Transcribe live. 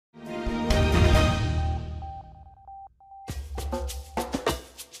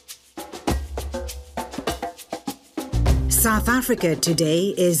South Africa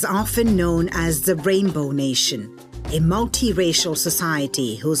today is often known as the Rainbow Nation, a multiracial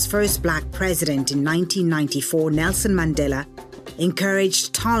society whose first black president in 1994, Nelson Mandela,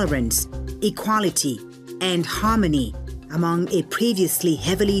 encouraged tolerance, equality, and harmony among a previously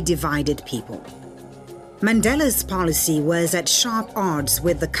heavily divided people. Mandela's policy was at sharp odds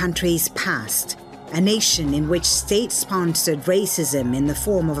with the country's past, a nation in which state-sponsored racism in the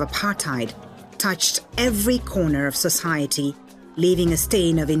form of apartheid touched every corner of society, leaving a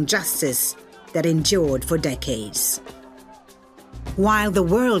stain of injustice that endured for decades. While the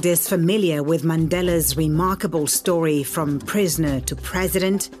world is familiar with Mandela's remarkable story from prisoner to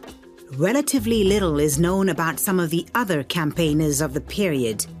president, relatively little is known about some of the other campaigners of the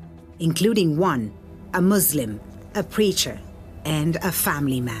period, including one, a Muslim, a preacher, and a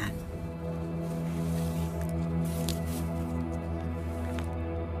family man.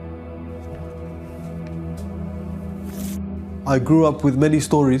 I grew up with many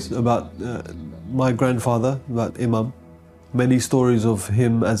stories about my grandfather, about Imam. Many stories of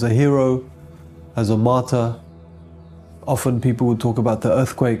him as a hero, as a martyr. Often people would talk about the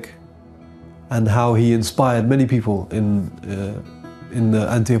earthquake and how he inspired many people in the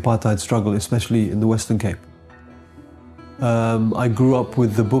anti-apartheid struggle, especially in the Western Cape. I grew up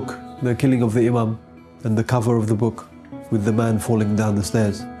with the book, The Killing of the Imam, and the cover of the book with the man falling down the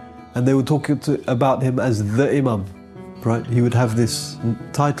stairs. And they would talk about him as the Imam. Right? He would have this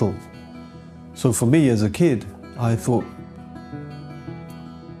title. So for me as a kid, I thought,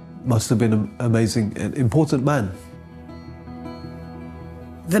 must have been an amazing and important man.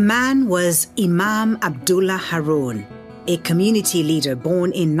 The man was Imam Abdullah Haron, a community leader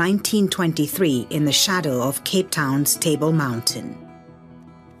born in 1923 in the shadow of Cape Town's Table Mountain.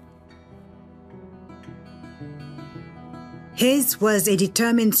 His was a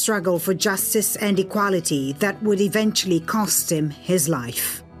determined struggle for justice and equality that would eventually cost him his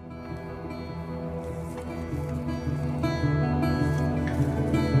life.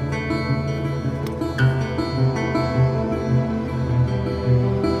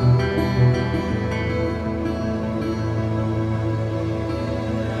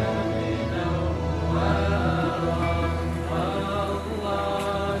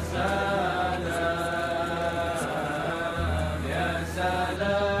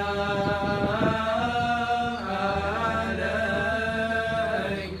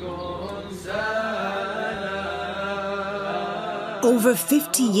 Over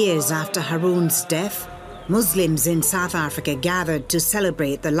 50 years after Haron's death, Muslims in South Africa gathered to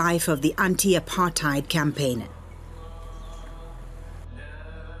celebrate the life of the anti-apartheid campaigner.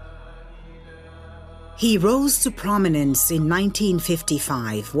 He rose to prominence in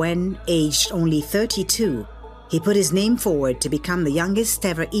 1955 when, aged only 32, he put his name forward to become the youngest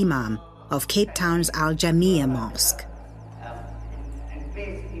ever Imam of Cape Town's Al Jamia Mosque.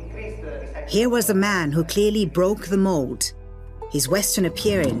 Here was a man who clearly broke the mold. His Western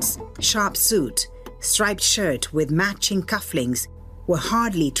appearance, sharp suit, striped shirt with matching cufflinks were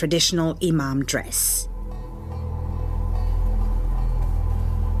hardly traditional Imam dress.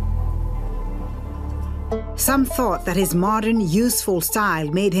 Some thought that his modern, useful style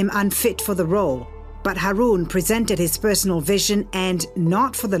made him unfit for the role, but Haron presented his personal vision and,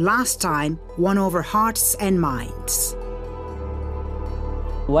 not for the last time, won over hearts and minds.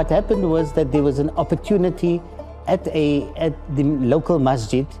 What happened was that there was an opportunity at the local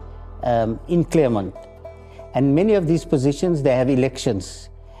masjid in Claremont. And many of these positions, they have elections.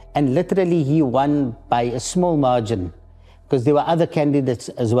 And literally he won by a small margin because there were other candidates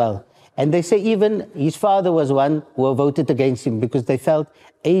as well. And they say even his father was one who voted against him because they felt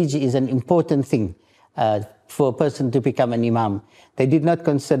age is an important thing for a person to become an imam. They did not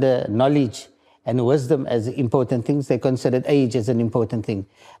consider knowledge and wisdom as important things. They considered age as an important thing.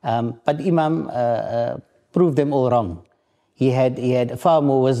 But Imam proved them all wrong. He had far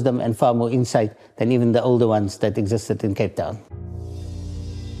more wisdom and far more insight than even the older ones that existed in Cape Town.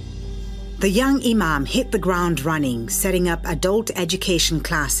 The young Imam hit the ground running, setting up adult education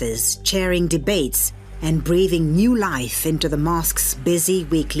classes, chairing debates, and breathing new life into the mosque's busy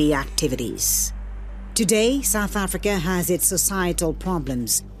weekly activities. Today, South Africa has its societal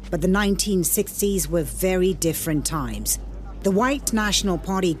problems, but the 1960s were very different times. The White National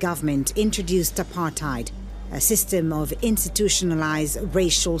Party government introduced apartheid, a system of institutionalized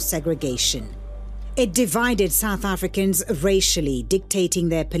racial segregation. It divided South Africans racially, dictating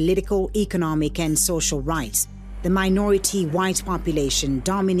their political, economic, and social rights. The minority white population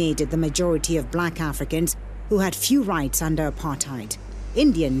dominated the majority of black Africans who had few rights under apartheid.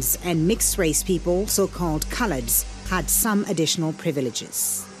 Indians and mixed-race people, so-called coloreds, had some additional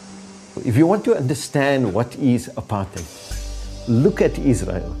privileges. If you want to understand what is apartheid, look at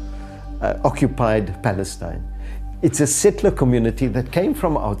Israel, occupied Palestine. It's a settler community that came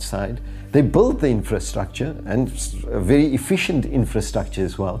from outside. They built the infrastructure, and a very efficient infrastructure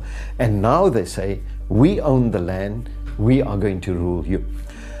as well. And now they say, we own the land, we are going to rule you.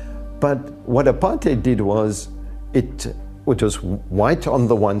 But what apartheid did was, it was white on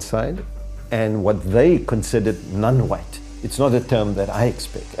the one side, and what they considered non-white. It's not a term that I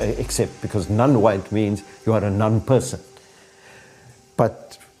accept, because non-white means you are a non-person.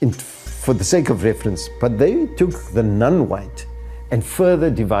 But for the sake of reference, but they took the non-white and further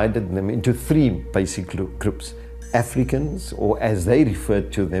divided them into three basic groups. Africans, or as they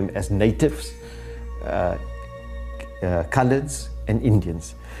referred to them as natives, coloreds, and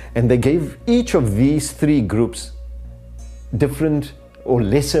Indians. And they gave each of these three groups different or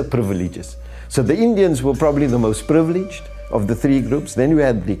lesser privileges. So the Indians were probably the most privileged of the three groups. Then we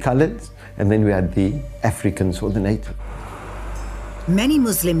had the coloreds, and then we had the Africans or the natives. Many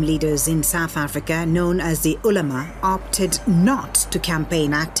Muslim leaders in South Africa, known as the ulama, opted not to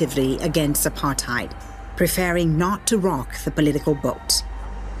campaign actively against apartheid, preferring not to rock the political boat.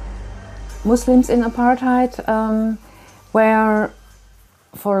 Muslims in apartheid were,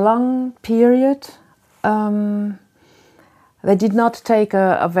 for a long period, they did not take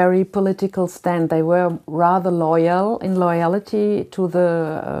a very political stand. They were rather loyal in loyalty to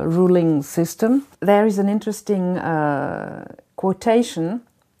the ruling system. There is an interesting quotation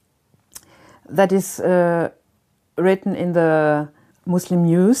that is written in the Muslim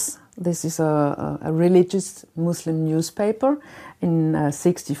News. This is a religious Muslim newspaper in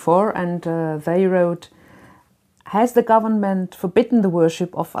 '64, and they wrote, "Has the government forbidden the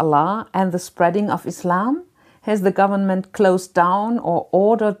worship of Allah and the spreading of Islam? Has the government closed down or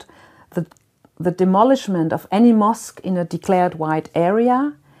ordered the demolishment of any mosque in a declared white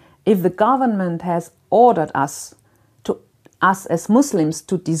area? If the government has ordered us as Muslims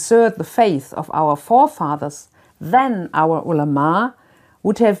to desert the faith of our forefathers, then our ulama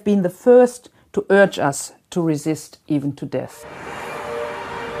would have been the first to urge us to resist even to death."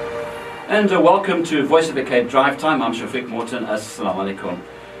 And welcome to Voice of the Cape Drive Time. I'm Shafiq Morton. Assalamu alaikum.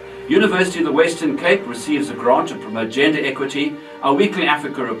 University of the Western Cape receives a grant to promote gender equity. Our weekly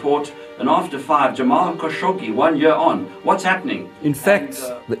Africa report. And after 5, Jamal Khashoggi, 1 year on. What's happening? In fact,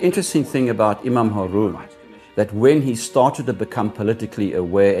 the interesting thing about Imam Haron, that when he started to become politically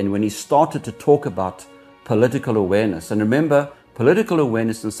aware and when he started to talk about political awareness, and remember, political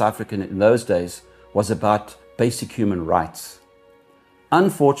awareness in South Africa in those days was about basic human rights.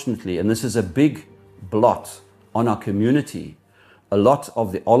 Unfortunately, and this is a big blot on our community, a lot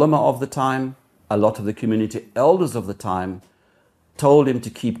of the ulama of the time, a lot of the community elders of the time told him to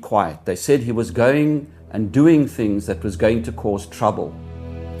keep quiet. They said he was going and doing things that was going to cause trouble.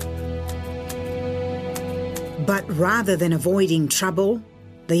 But rather than avoiding trouble,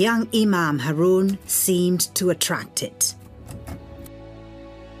 the young Imam Haron seemed to attract it.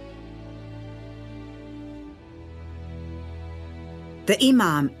 The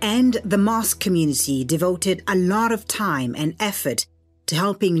Imam and the mosque community devoted a lot of time and effort to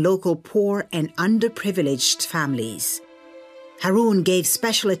helping local poor and underprivileged families. Haron gave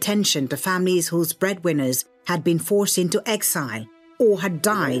special attention to families whose breadwinners had been forced into exile or had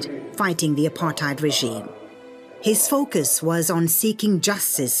died fighting the apartheid regime. His focus was on seeking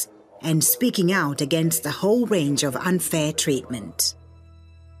justice and speaking out against a whole range of unfair treatment.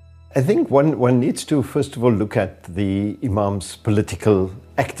 I think one needs to first of all look at the Imam's political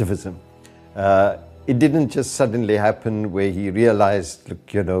activism. It didn't just suddenly happen where he realized,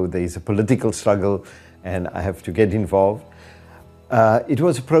 look, there's a political struggle and I have to get involved. It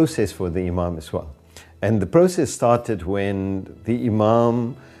was a process for the Imam as well. And the process started when the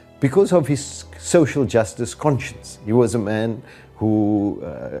Imam, because of his social justice conscience, he was a man who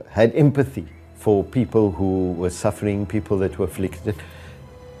had empathy for people who were suffering, people that were afflicted,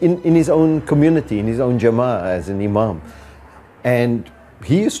 in his own community, in his own jama'ah as an Imam. And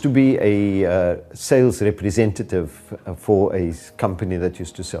he used to be a sales representative for a company that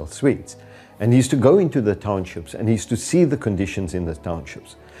used to sell sweets. And he used to go into the townships and he used to see the conditions in the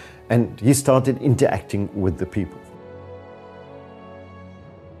townships. And he started interacting with the people.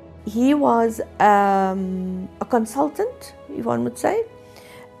 He was a consultant, if one would say,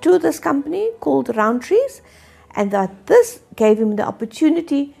 to this company called Roundtrees, and that this gave him the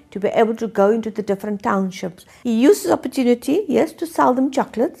opportunity to be able to go into the different townships. He used this opportunity, yes, to sell them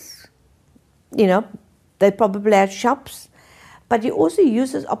chocolates. They probably had shops, but he also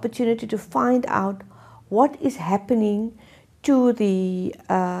used this opportunity to find out what is happening to the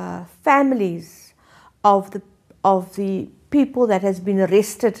families of the people that has been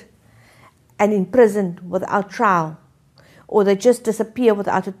arrested and imprisoned without trial, or they just disappear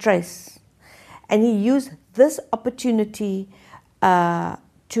without a trace. And he used this opportunity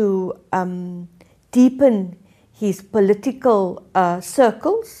to deepen his political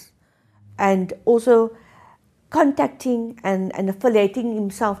circles, and also contacting and affiliating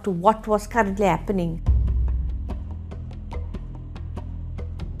himself to what was currently happening.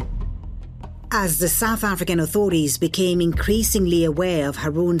 As the South African authorities became increasingly aware of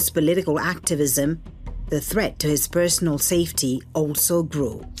Haron's political activism, the threat to his personal safety also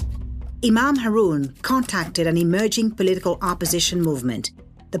grew. Imam Haron contacted an emerging political opposition movement,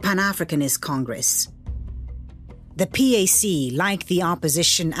 the Pan-Africanist Congress. The PAC, like the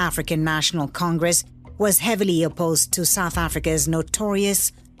opposition African National Congress, was heavily opposed to South Africa's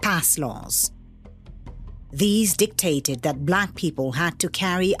notorious pass laws. These dictated that black people had to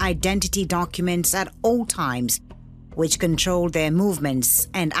carry identity documents at all times, which controlled their movements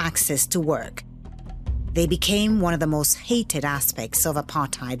and access to work. They became one of the most hated aspects of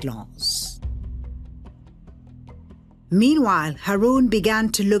apartheid laws. Meanwhile, Haron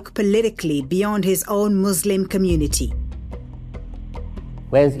began to look politically beyond his own Muslim community.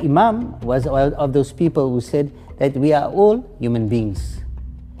 Whereas Imam was one of those people who said that we are all human beings,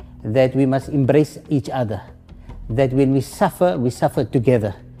 that we must embrace each other, that when we suffer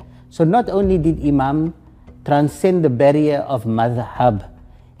together. So not only did Imam transcend the barrier of madhab,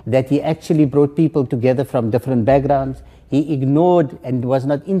 that he actually brought people together from different backgrounds. He ignored and was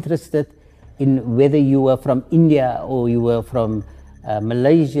not interested in whether you were from India or you were from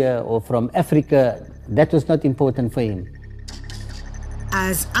Malaysia or from Africa. That was not important for him.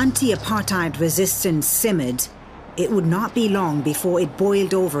 As anti-apartheid resistance simmered, it would not be long before it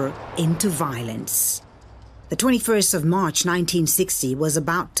boiled over into violence. The 21st of March 1960 was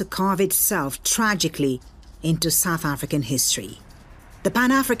about to carve itself tragically into South African history. The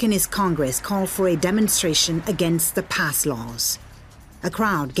Pan-Africanist Congress called for a demonstration against the pass laws. A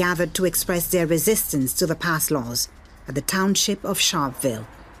crowd gathered to express their resistance to the pass laws at the township of Sharpeville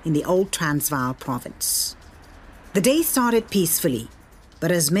in the old Transvaal province. The day started peacefully,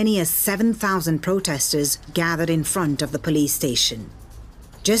 but as many as 7,000 protesters gathered in front of the police station.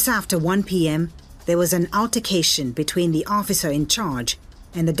 Just after 1 p.m., there was an altercation between the officer in charge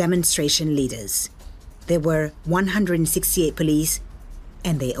and the demonstration leaders. There were 168 police,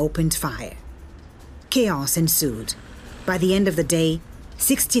 and they opened fire. Chaos ensued. By the end of the day,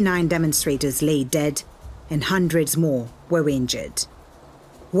 69 demonstrators lay dead and hundreds more were injured.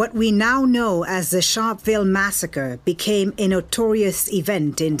 What we now know as the Sharpeville massacre became a notorious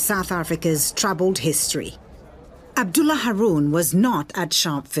event in South Africa's troubled history. Abdullah Haron was not at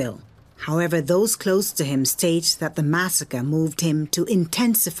Sharpeville. However, those close to him state that the massacre moved him to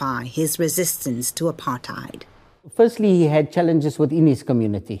intensify his resistance to apartheid. Firstly, he had challenges within his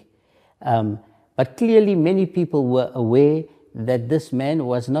community. But clearly many people were aware that this man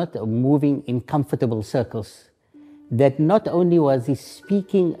was not moving in comfortable circles. That not only was he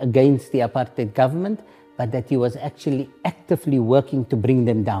speaking against the apartheid government, but that he was actually actively working to bring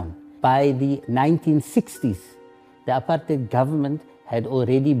them down. By the 1960s, the apartheid government had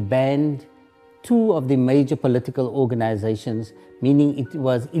already banned 2 of the major political organizations, meaning it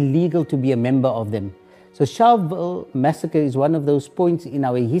was illegal to be a member of them. So Sharpeville massacre is one of those points in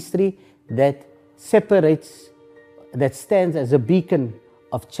our history that separates, that stands as a beacon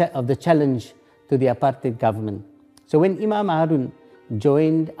of the challenge to the apartheid government. So when Imam Haron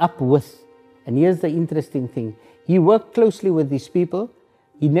joined up with, and here's the interesting thing, he worked closely with these people.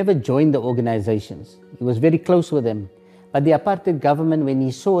 He never joined the organizations. He was very close with them. But the apartheid government, when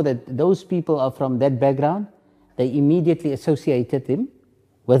he saw that those people are from that background, they immediately associated him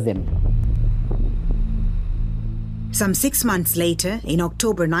with them. Some 6 months later, in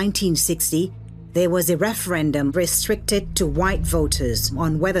October 1960, there was a referendum restricted to white voters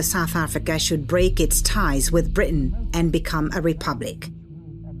on whether South Africa should break its ties with Britain and become a republic.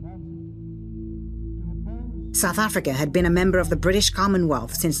 South Africa had been a member of the British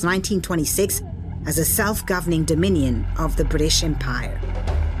Commonwealth since 1926 as a self-governing dominion of the British Empire.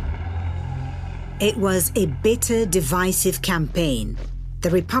 It was a bitter, divisive campaign. The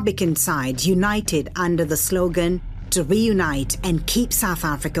Republican side united under the slogan to reunite and keep South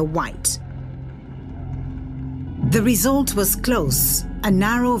Africa white. The result was close, a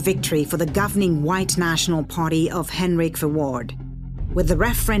narrow victory for the governing white National Party of Hendrik Verwoerd. With the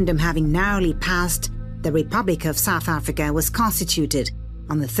referendum having narrowly passed, the Republic of South Africa was constituted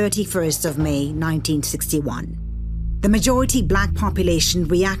on the 31st of May 1961. The majority black population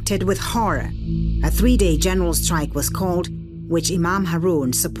reacted with horror. A 3-day general strike was called, which Imam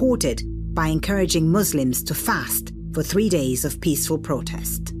Haron supported by encouraging Muslims to fast for 3 days of peaceful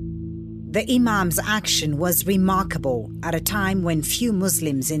protest. The Imam's action was remarkable at a time when few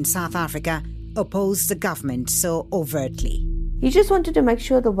Muslims in South Africa opposed the government so overtly. He just wanted to make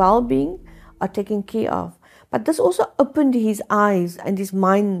sure the well-being are taken care of. But this also opened his eyes and his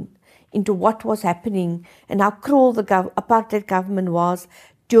mind into what was happening and how cruel the apartheid government was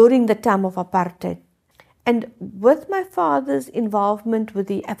during the time of apartheid. And with my father's involvement with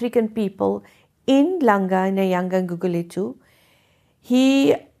the African people in Langa, Nyanga and Gugulethu,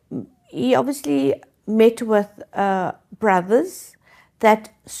 he obviously met with brothers that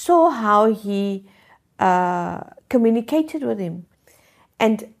saw how he communicated with him.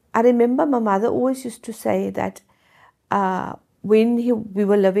 And I remember my mother always used to say that when we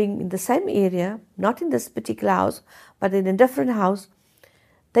were living in the same area, not in this particular house, but in a different house,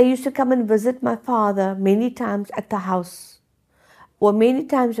 they used to come and visit my father many times at the house. Or many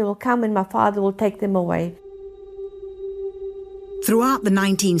times they will come and my father will take them away. Throughout the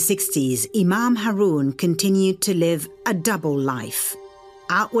 1960s, Imam Haron continued to live a double life.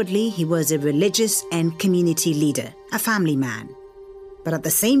 Outwardly, he was a religious and community leader, a family man. But at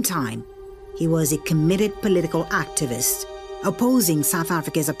the same time, he was a committed political activist, opposing South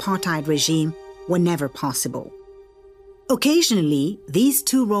Africa's apartheid regime whenever possible. Occasionally, these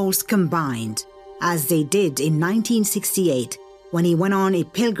two roles combined, as they did in 1968 when he went on a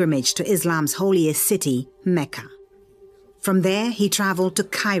pilgrimage to Islam's holiest city, Mecca. From there, he traveled to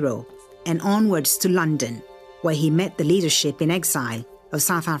Cairo and onwards to London, where he met the leadership in exile of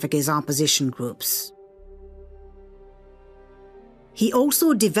South Africa's opposition groups. He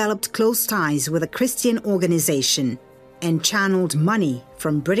also developed close ties with a Christian organization and channeled money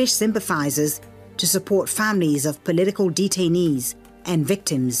from British sympathizers to support families of political detainees and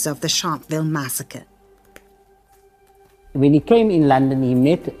victims of the Sharpeville massacre. When he came in London, he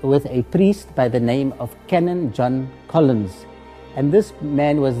met with a priest by the name of Canon John Collins. And this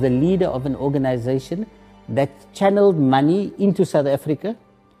man was the leader of an organization that channeled money into South Africa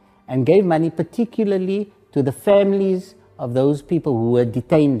and gave money particularly to the families of those people who were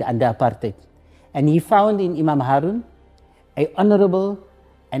detained under apartheid. And he found in Imam Haron an honorable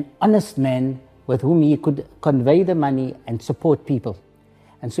and honest man with whom he could convey the money and support people.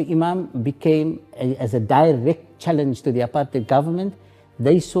 And so Imam became, as a direct challenge to the apartheid government.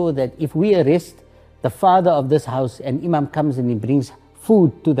 They saw that if we arrest the father of this house and Imam comes and he brings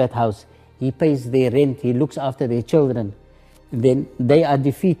food to that house, he pays their rent, he looks after their children, then they are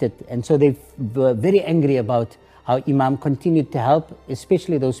defeated. And so they were very angry about how Imam continued to help,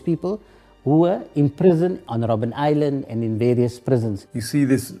 especially those people who were in prison on Robben Island and in various prisons. You see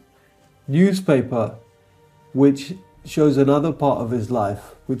this newspaper which shows another part of his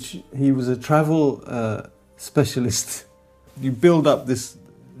life, which he was a travel specialist. You build up this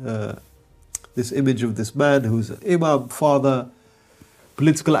this image of this man who's an Imam, father,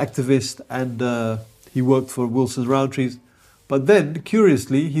 political activist, and he worked for Wilson's Roundtrees. But then,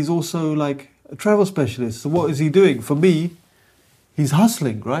 curiously, he's also like a travel specialist. So what is he doing? For me, he's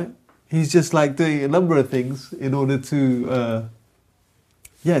hustling, right? He's just like doing a number of things in order to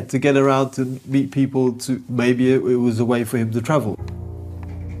to get around to meet people. To maybe it was a way for him to travel.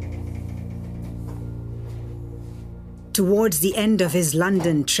 Towards the end of his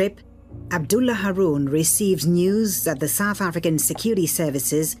London trip, Abdullah Haron received news that the South African security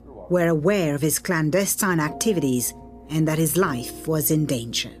services were aware of his clandestine activities and that his life was in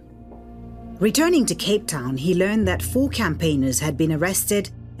danger. Returning to Cape Town, he learned that 4 campaigners had been arrested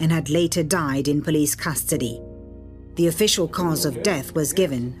and had later died in police custody. The official cause of death was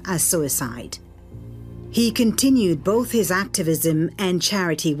given as suicide. He continued both his activism and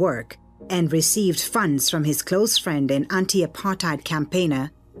charity work and received funds from his close friend and anti-apartheid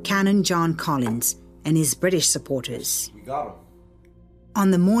campaigner, Canon John Collins, and his British supporters. We got him.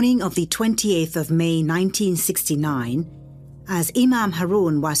 On the morning of the 28th of May 1969, as Imam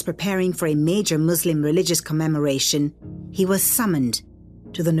Haron was preparing for a major Muslim religious commemoration, he was summoned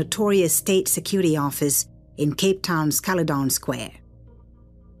to the notorious State Security Office in Cape Town's Caledon Square.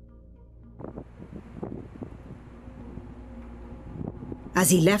 As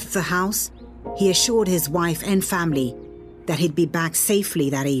he left the house, he assured his wife and family that he'd be back safely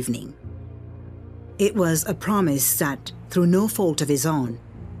that evening. It was a promise that, through no fault of his own,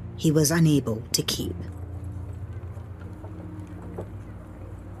 he was unable to keep.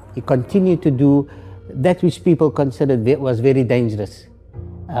 He continued to do that which people considered was very dangerous.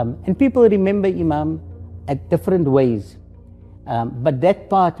 And people remember Imam at different ways. But that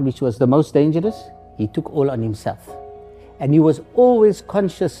part which was the most dangerous, he took all on himself. And he was always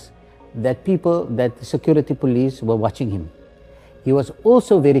conscious that the security police were watching him. He was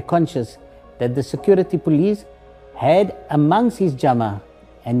also very conscious that the security police had amongst his Jama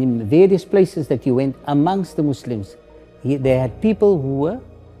And in various places that he went amongst the Muslims, they had people who were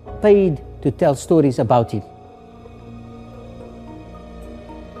paid to tell stories about him.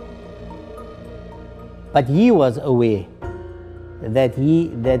 But he was aware that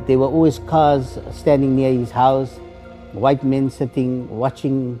there were always cars standing near his house, white men sitting,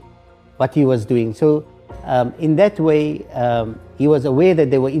 watching what he was doing. So in that way, he was aware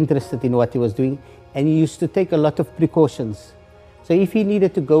that they were interested in what he was doing, and he used to take a lot of precautions. So if he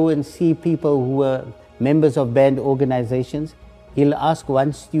needed to go and see people who were members of band organizations, he'll ask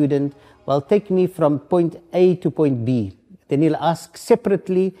one student, well, take me from point A to point B. Then he'll ask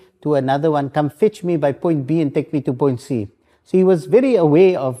separately to another one, come fetch me by point B and take me to point C. So he was very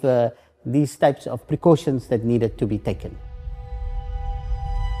aware of these types of precautions that needed to be taken.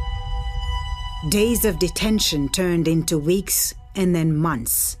 Days of detention turned into weeks and then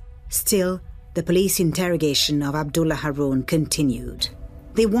months. Still, the police interrogation of Abdullah Haron continued.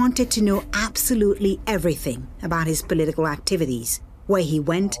 They wanted to know absolutely everything about his political activities, where he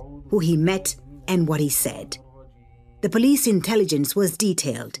went, who he met, and what he said. The police intelligence was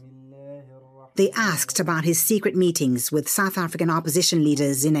detailed. They asked about his secret meetings with South African opposition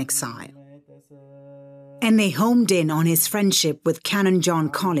leaders in exile. And they homed in on his friendship with Canon John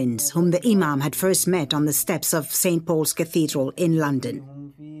Collins, whom the Imam had first met on the steps of St. Paul's Cathedral in London.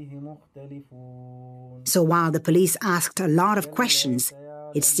 So while the police asked a lot of questions,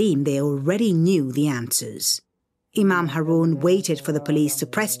 it seemed they already knew the answers. Imam Haron waited for the police to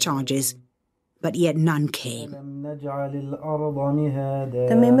press charges, but yet none came.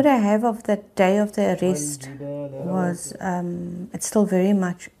 The memory I have of that day of the arrest was, it's still very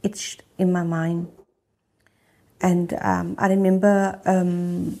much etched in my mind. And I remember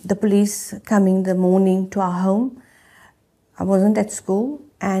the police coming the morning to our home. I wasn't at school,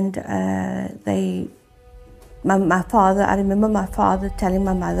 and my father, I remember my father telling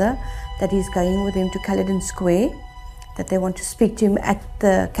my mother that he's going with him to Caledon Square, that they want to speak to him at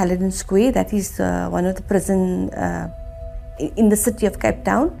the Caledon Square. That is one of the prison in the city of Cape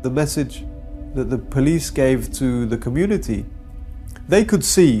Town. The message that the police gave to the community, they could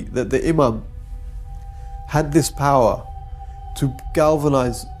see that the Imam had this power to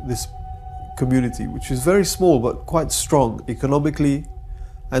galvanize this community, which is very small but quite strong economically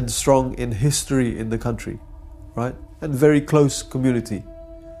and strong in history in the country, right? And very close community.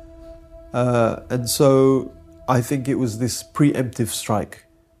 And so I think it was this preemptive strike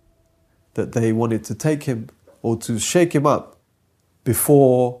that they wanted to take him or to shake him up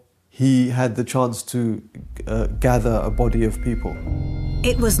before he had the chance to gather a body of people.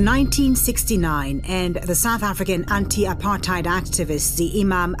 It was 1969, and the South African anti-apartheid activist, the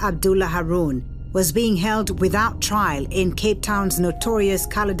Imam Abdullah Haron, was being held without trial in Cape Town's notorious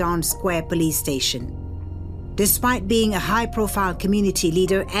Caledon Square police station. Despite being a high-profile community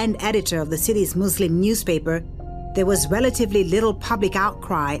leader and editor of the city's Muslim newspaper, there was relatively little public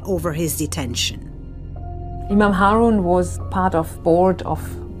outcry over his detention. Imam Haron was part of board of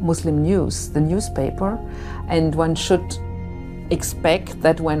Muslim News, the newspaper, and one should expect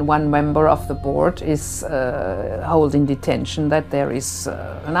that when one member of the board is holding detention, that there is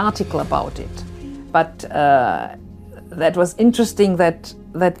an article about it. But that was interesting that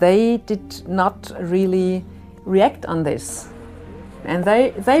they did not really react on this. And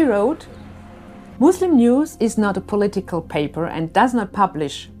they wrote, Muslim News is not a political paper and does not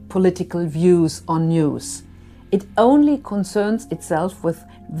publish political views on news. It only concerns itself with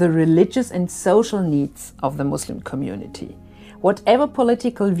the religious and social needs of the Muslim community. Whatever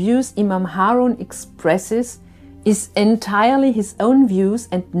political views Imam Haron expresses is entirely his own views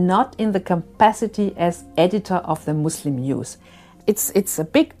and not in the capacity as editor of the Muslim News. It's a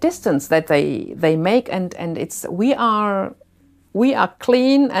big distance that they make, and it's we are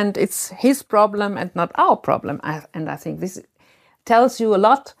clean, and it's his problem and not our problem. And I think this tells you a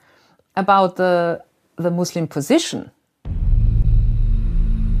lot about the Muslim position.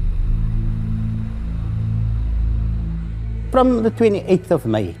 From the 28th of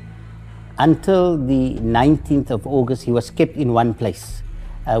May until the 19th of August, he was kept in one place,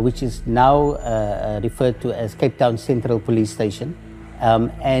 which is now referred to as Cape Town Central Police Station.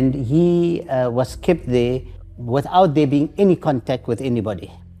 And he was kept there without there being any contact with anybody.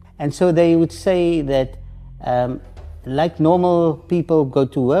 And so they would say that like normal people go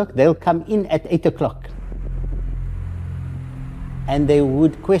to work, they'll come in at 8 o'clock. And they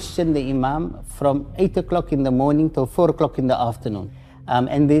would question the Imam from 8 o'clock in the morning till 4 o'clock in the afternoon.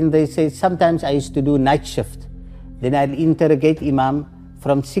 And then they say, sometimes I used to do night shift. Then I'd interrogate Imam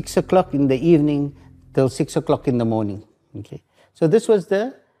from 6 o'clock in the evening till 6 o'clock in the morning. Okay. So this was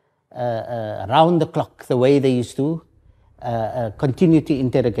the round the clock, the way they used to continue to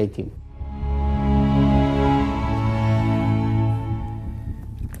interrogate him.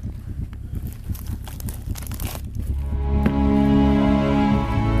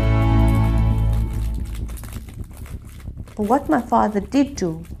 What my father did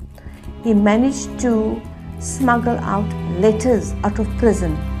do, he managed to smuggle out letters out of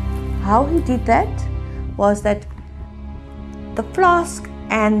prison. How he did that was that the flask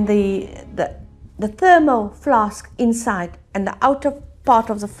and the thermal flask inside and the outer part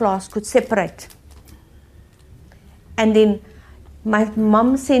of the flask could separate. And then my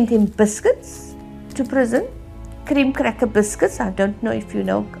mum sent him biscuits to prison, cream cracker biscuits. I don't know if you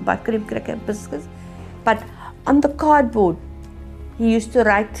know about cream cracker biscuits, but on the cardboard, he used to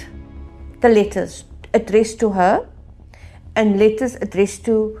write the letters addressed to her and letters addressed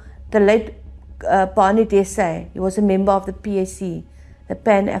to the late Barney Desai. He was a member of the PAC, the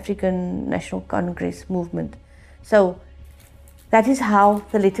Pan-African National Congress movement. So that is how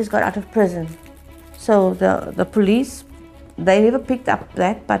the letters got out of prison. So the police, they never picked up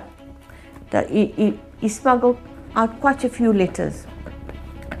that, but he smuggled out quite a few letters.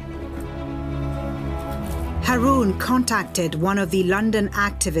 Haron contacted one of the London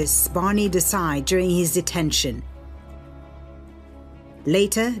activists, Barney Desai, during his detention.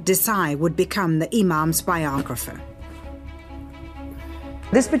 Later, Desai would become the Imam's biographer.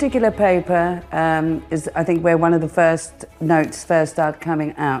 This particular paper is, I think, where one of the first notes first start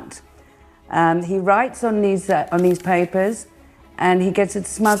coming out. He writes on these papers, and he gets it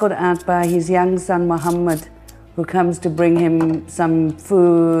smuggled out by his young son Muhammad, who comes to bring him some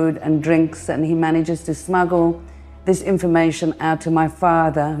food and drinks, and he manages to smuggle this information out to my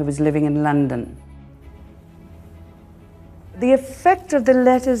father, who was living in London. The effect of the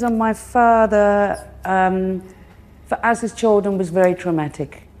letters on my father, for us as children, was very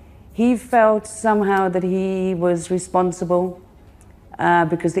traumatic. He felt somehow that he was responsible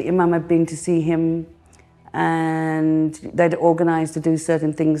because the Imam had been to see him and they'd organized to do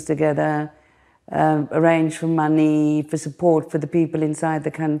certain things together, arrange for money, for support for the people inside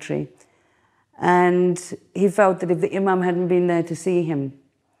the country. And he felt that if the Imam hadn't been there to see him,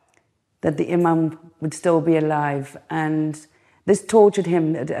 that the Imam would still be alive. And this tortured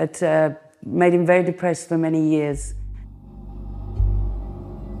him. It made him very depressed for many years.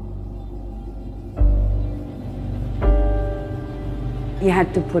 He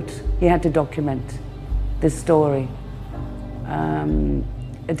had to document this story.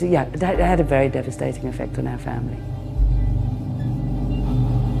 It had a very devastating effect on our family.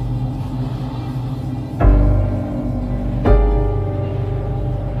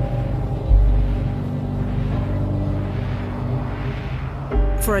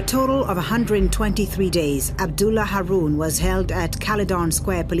 For a total of 123 days, Abdullah Haron was held at Caledon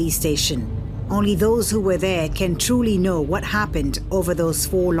Square Police Station. Only those who were there can truly know what happened over those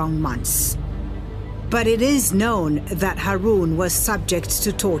 4 long months. But it is known that Haron was subject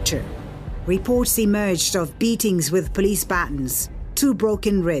to torture. Reports emerged of beatings with police batons, 2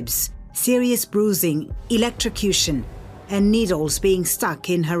 broken ribs, serious bruising, electrocution, and needles being stuck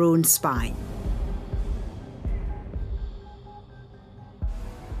in Haron's spine.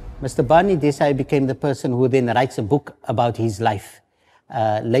 Mr. Barney Desai became the person who then writes a book about his life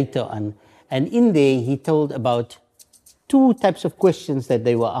later on. And in there, he told about 2 types of questions that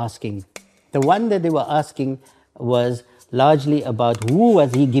they were asking. The one that they were asking was largely about who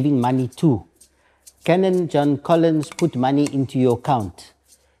was he giving money to. Canon John Collins put money into your account.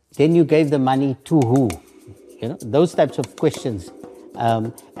 Then you gave the money to who? You know, those types of questions.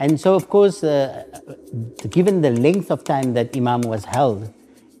 And so, of course, given the length of time that Imam was held,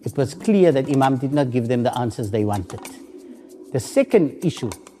 it was clear that Imam did not give them the answers they wanted. The second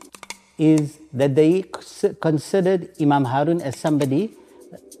issue is that they considered Imam Haron as somebody,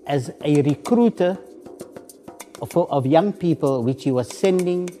 as a recruiter of young people, which he was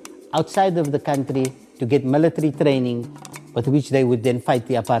sending outside of the country to get military training, with which they would then fight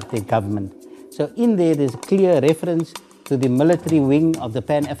the apartheid government. So in there's a clear reference to the military wing of the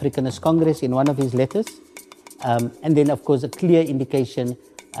Pan-Africanist Congress in one of his letters. And then, of course, a clear indication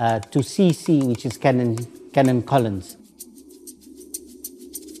to CC, which is Canon Collins.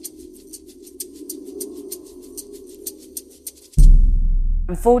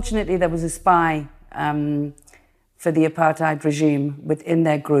 Unfortunately, there was a spy for the apartheid regime within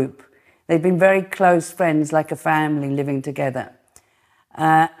their group. They'd been very close friends, like a family living together.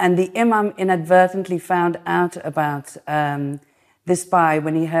 And the Imam inadvertently found out about this spy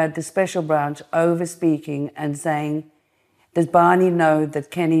when he heard the special branch over-speaking and saying, "Does Barney know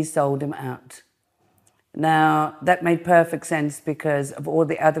that Kenny sold him out?" Now, that made perfect sense because of all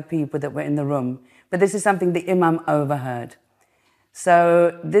the other people that were in the room. But this is something the Imam overheard.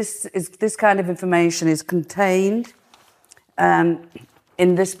 So this kind of information is contained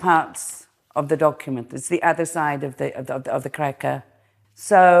in this parts of the document. It's the other side of the cracker.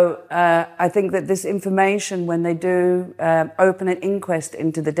 So I think that this information, when they do open an inquest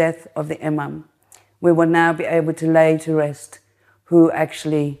into the death of the Imam, we will now be able to lay to rest who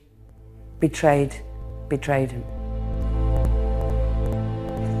actually betrayed him.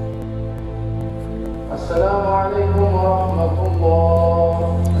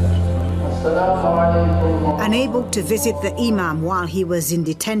 Unable to visit the Imam while he was in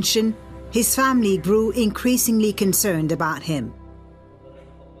detention, his family grew increasingly concerned about him.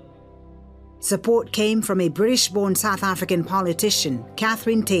 Support came from a British-born South African politician,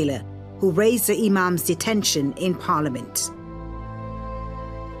 Catherine Taylor, who raised the Imam's detention in Parliament.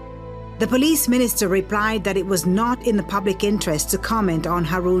 The police minister replied that it was not in the public interest to comment on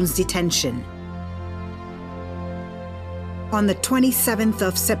Haron's detention. On the 27th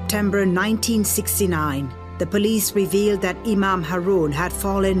of September 1969, the police revealed that Imam Haron had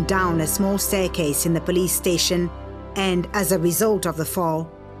fallen down a small staircase in the police station and, as a result of the fall,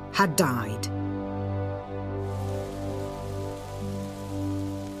 had died.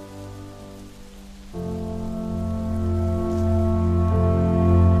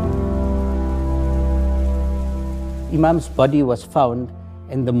 Imam's body was found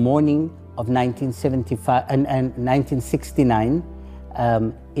in the morning of 1969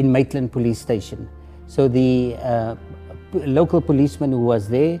 in Maitland Police Station. So the local policeman who was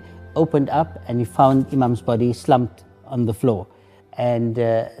there opened up and he found Imam's body slumped on the floor. And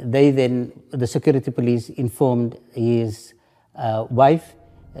the security police informed his wife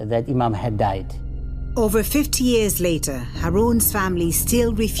that Imam had died. Over 50 years later, Haron's family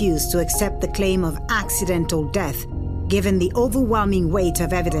still refused to accept the claim of accidental death, given the overwhelming weight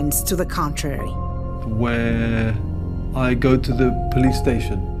of evidence to the contrary. Where I go to the police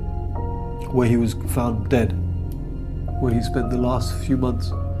station where he was found dead, where he spent the last few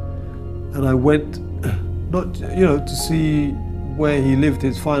months. And I went, not, to see where he lived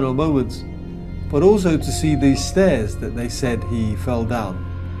his final moments, but also to see these stairs that they said he fell down.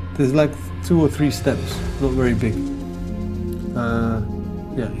 There's like 2 or 3 steps, not very big. Here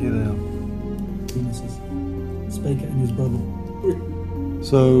they are. Speaker and his brother.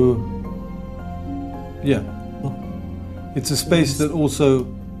 So, yeah. It's a space that also,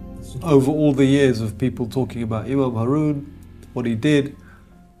 over all the years of people talking about Imam Haron, what he did,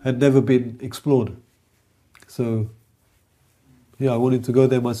 had never been explored. So, yeah, I wanted to go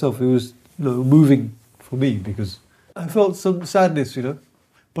there myself. It was, moving for me because I felt some sadness,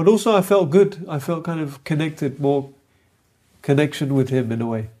 but also I felt good. I felt kind of connected, more connection with him in a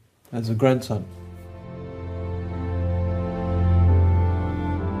way, as a grandson.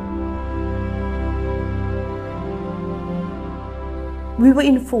 We were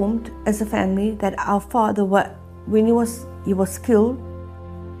informed as a family that our father, when he was killed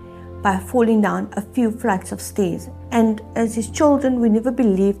by falling down a few flights of stairs. And as his children, we never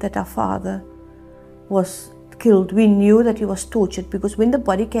believed that our father was killed. We knew that he was tortured because when the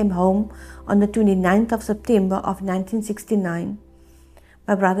body came home on the 29th of September of 1969,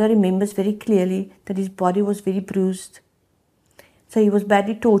 my brother remembers very clearly that his body was very bruised. So he was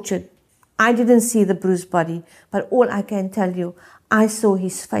badly tortured. I didn't see the bruised body, but all I can tell you, I saw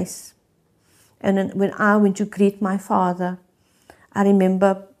his face. And then when I went to greet my father, I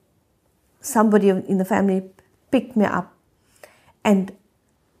remember somebody in the family picked me up. And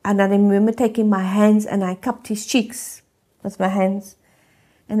I remember taking my hands and I cupped his cheeks with my hands.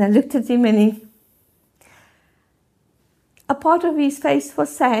 And I looked at him and a part of his face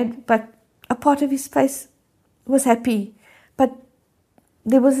was sad, but a part of his face was happy. But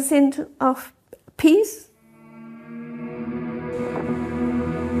there was a sense of peace.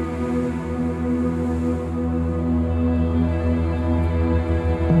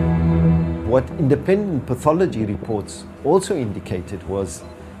 What independent pathology reports also indicated was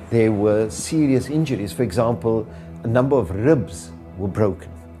there were serious injuries. For example, a number of ribs were broken.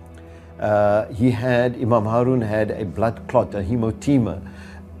 Imam Haron had a blood clot, a hemotema,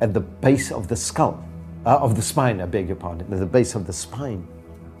 at the base of the skull, of the spine, I beg your pardon, at the base of the spine,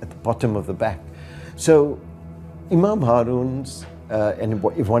 at the bottom of the back. So Imam Haron's, and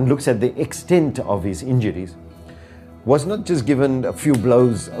if one looks at the extent of his injuries, was not just given a few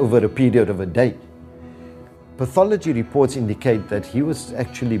blows over a period of a day. Pathology reports indicate that he was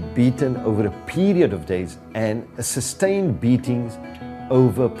actually beaten over a period of days and sustained beatings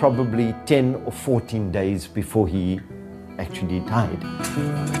over probably 10 or 14 days before he actually died.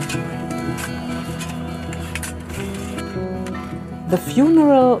 The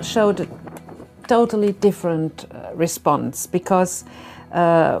funeral showed a totally different response, because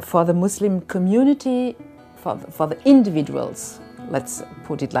for the Muslim community, for the individuals, let's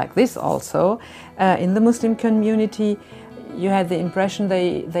put it like this also, in the Muslim community, you had the impression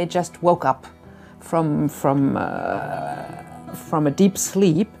they just woke up from a deep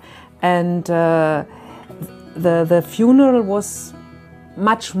sleep, and the funeral was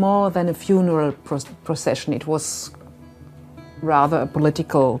much more than a funeral procession. It was rather a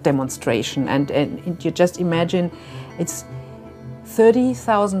political demonstration, and you just imagine it's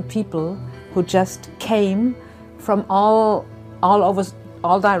 30,000 people who just came from all over,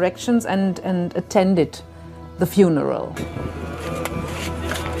 all directions, and attended the funeral.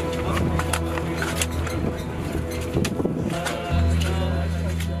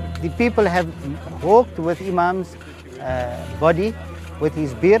 The people have walked with Imam's body, with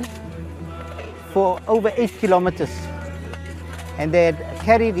his beard, for over 8 kilometers. And they had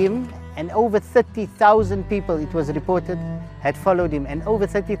carried him, and over 30,000 people, it was reported, had followed him, and over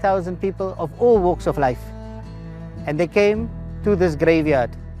 30,000 people of all walks of life. And they came to this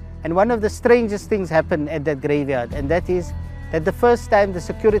graveyard. And one of the strangest things happened at that graveyard, and that is that the first time the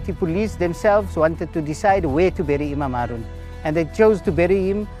security police themselves wanted to decide where to bury Imam Haron. And they chose to bury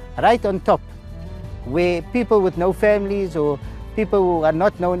him right on top, where people with no families or people who are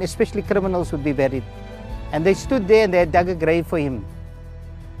not known, especially criminals, would be buried. And they stood there and they had dug a grave for him.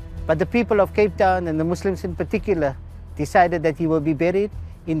 But the people of Cape Town, and the Muslims in particular, decided that he will be buried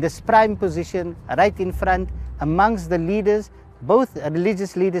in this prime position right in front amongst the leaders, both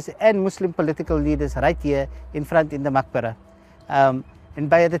religious leaders and Muslim political leaders, right here in front in the Maqbara. And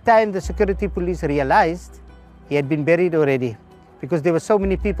by the time the security police realized, he had been buried already, because there were so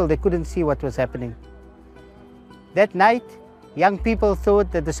many people they couldn't see what was happening. That night, young people thought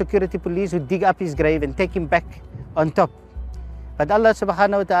that the security police would dig up his grave and take him back on top. But Allah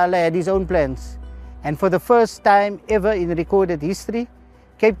subhanahu wa ta'ala had his own plans. And for the first time ever in recorded history,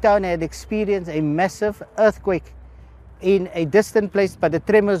 Cape Town had experienced a massive earthquake in a distant place, but the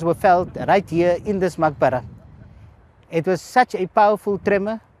tremors were felt right here in this Maqbara. It was such a powerful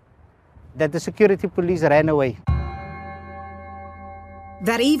tremor that the security police ran away.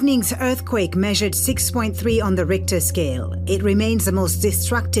 That evening's earthquake measured 6.3 on the Richter scale. It remains the most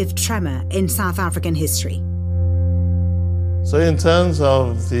destructive tremor in South African history. So in terms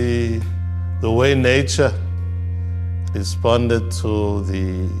of the way nature responded to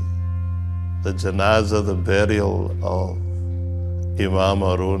the janazah, the burial of Imam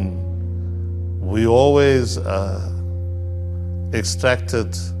Haron, we always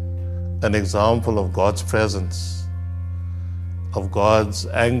extracted an example of God's presence, of God's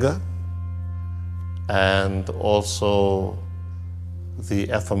anger, and also the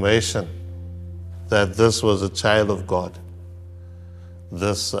affirmation that this was a child of God.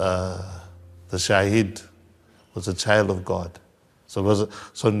 This, the Shaheed was a child of God.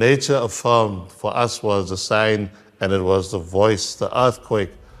 So nature affirmed for us was a sign, and it was the voice, the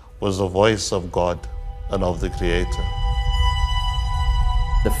earthquake was the voice of God and of the Creator.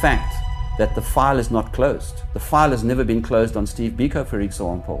 The fact that the file is not closed. The file has never been closed on Steve Biko, for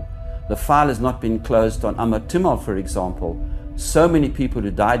example. The file has not been closed on Ahmad Timal, for example. So many people who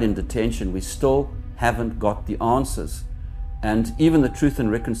died in detention, we still haven't got the answers. And even the Truth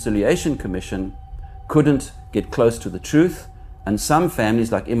and Reconciliation Commission couldn't get close to the truth. And some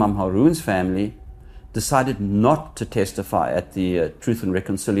families, like Imam Haron's family, decided not to testify at the Truth and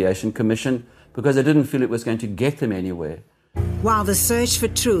Reconciliation Commission because they didn't feel it was going to get them anywhere. While the search for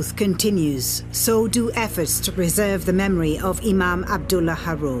truth continues, so do efforts to preserve the memory of Imam Abdullah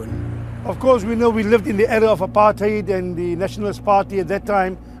Haron. Of course, we know we lived in the era of apartheid and the Nationalist Party at that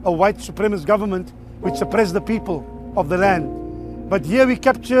time, a white supremacist government which suppressed the people of the land. But here we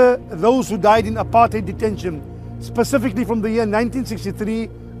capture those who died in apartheid detention, specifically from the year 1963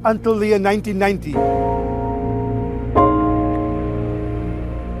 until the year 1990.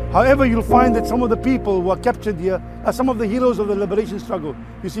 However, you'll find that some of the people who are captured here are some of the heroes of the liberation struggle.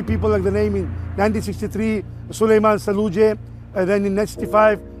 You see people like the name in 1963, Suleiman Saluje, and then in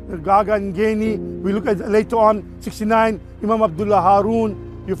 1965, Gaga Ngeni. We look at later on, 69, Imam Abdullah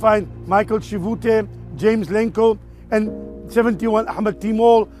Haron. You find Michael Shivute, James Lenko, and 71, Ahmad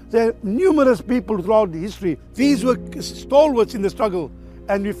Timol. There are numerous people throughout the history. These were stalwarts in the struggle.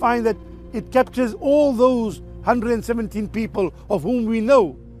 And we find that it captures all those 117 people of whom we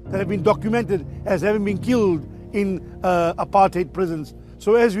know that have been documented as having been killed in apartheid prisons.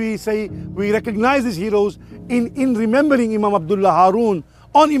 So as we say, we recognize these heroes in remembering Imam Abdullah Haron.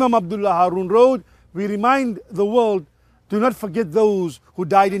 On Imam Abdullah Haron Road, we remind the world do not forget those who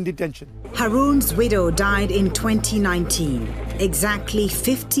died in detention. Haron's widow died in 2019, exactly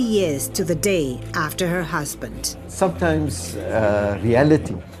 50 years to the day after her husband. Sometimes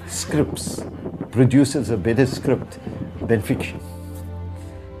reality, scripts, produces a better script than fiction.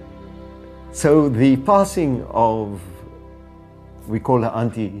 So the passing of, we call her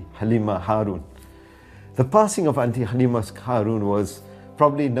Auntie Halima Haron. The passing of Auntie Halima Haron was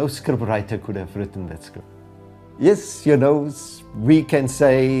probably no script writer could have written that script. Yes, you know, we can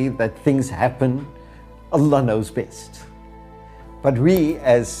say that things happen, Allah knows best. But we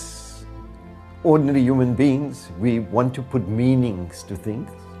as ordinary human beings, we want to put meanings to things.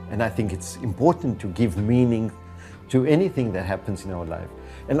 And I think it's important to give meaning to anything that happens in our life.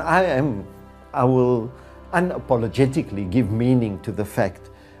 And I will unapologetically give meaning to the fact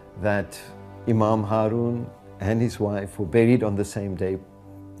that Imam Haron and his wife were buried on the same day,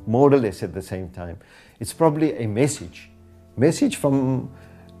 more or less at the same time. It's probably a message from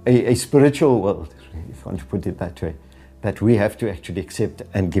a spiritual world, if I want to put it that way, that we have to actually accept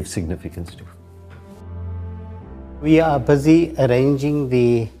and give significance to. We are busy arranging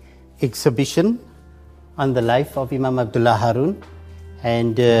the exhibition on the life of Imam Abdullah Haron,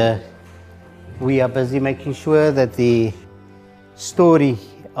 and we are busy making sure that the story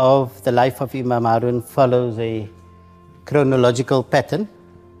of the life of Imam Haron follows a chronological pattern.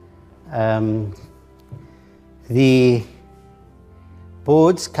 The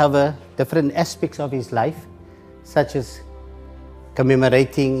boards cover different aspects of his life, such as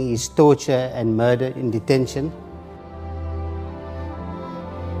commemorating his torture and murder in detention.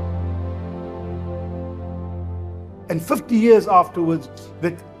 And 50 years afterwards,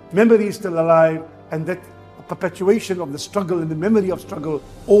 that memory is still alive, and that perpetuation of the struggle and the memory of struggle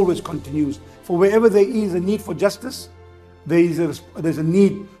always continues. For wherever there is a need for justice, there's a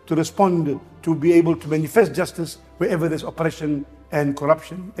need to respond, to be able to manifest justice wherever there's oppression and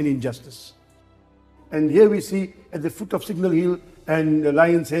corruption and injustice. And here we see at the foot of Signal Hill and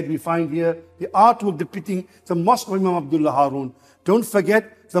Lion's Head, we find here the artwork depicting the mosque of Imam Abdullah Haron. Don't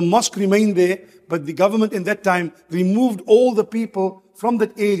forget, the mosque remained there, but the government in that time removed all the people from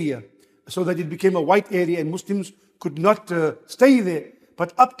that area so that it became a white area and Muslims could not stay there.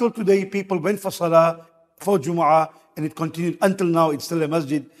 But up till today, people went for Salah, for Jumu'ah, and it continued until now. It's still a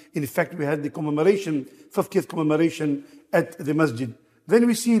masjid. In fact, we had the commemoration, 50th commemoration at the masjid. Then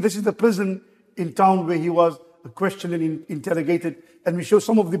we see this is the prison in town where he was questioned and interrogated. And we show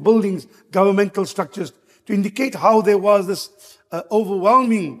some of the buildings, governmental structures, to indicate how there was this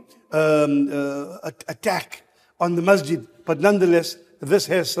overwhelming attack on the masjid. But nonetheless, this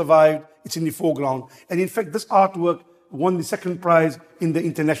has survived. It's in the foreground. And in fact, this artwork won the second prize in the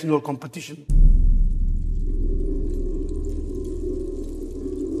international competition.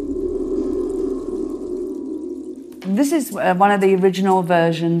 This is one of the original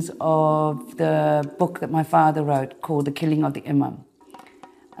versions of the book that my father wrote called The Killing of the Imam.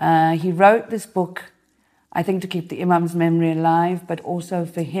 He wrote this book, I think, to keep the Imam's memory alive, but also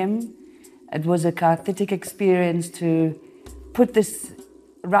for him. It was a cathartic experience to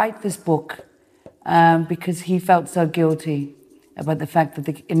write this book because he felt so guilty about the fact that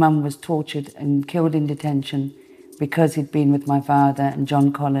the Imam was tortured and killed in detention because he'd been with my father and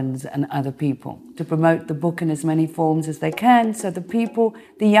John Collins and other people, to promote the book in as many forms as they can, so the people,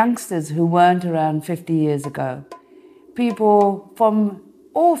 the youngsters who weren't around 50 years ago, people from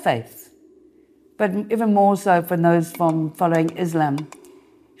all faiths, but even more so for those from following Islam,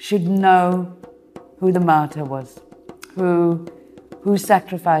 should know who the martyr was, who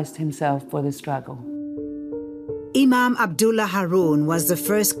sacrificed himself for the struggle. Imam Abdullah Haron was the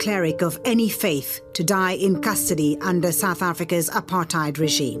first cleric of any faith to die in custody under South Africa's apartheid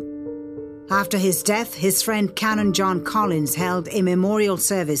regime. After his death, his friend Canon John Collins held a memorial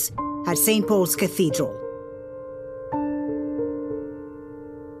service at St. Paul's Cathedral.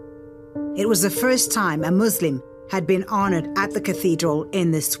 It was the first time a Muslim had been honored at the cathedral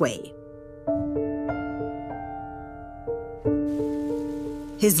in this way.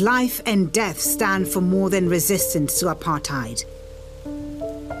 His life and death stand for more than resistance to apartheid.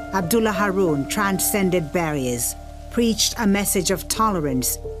 Abdullah Haron transcended barriers, preached a message of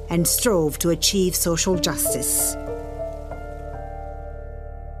tolerance, and strove to achieve social justice.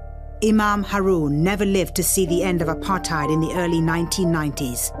 Imam Haron never lived to see the end of apartheid in the early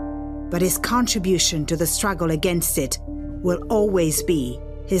 1990s, but his contribution to the struggle against it will always be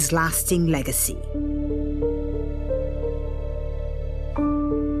his lasting legacy.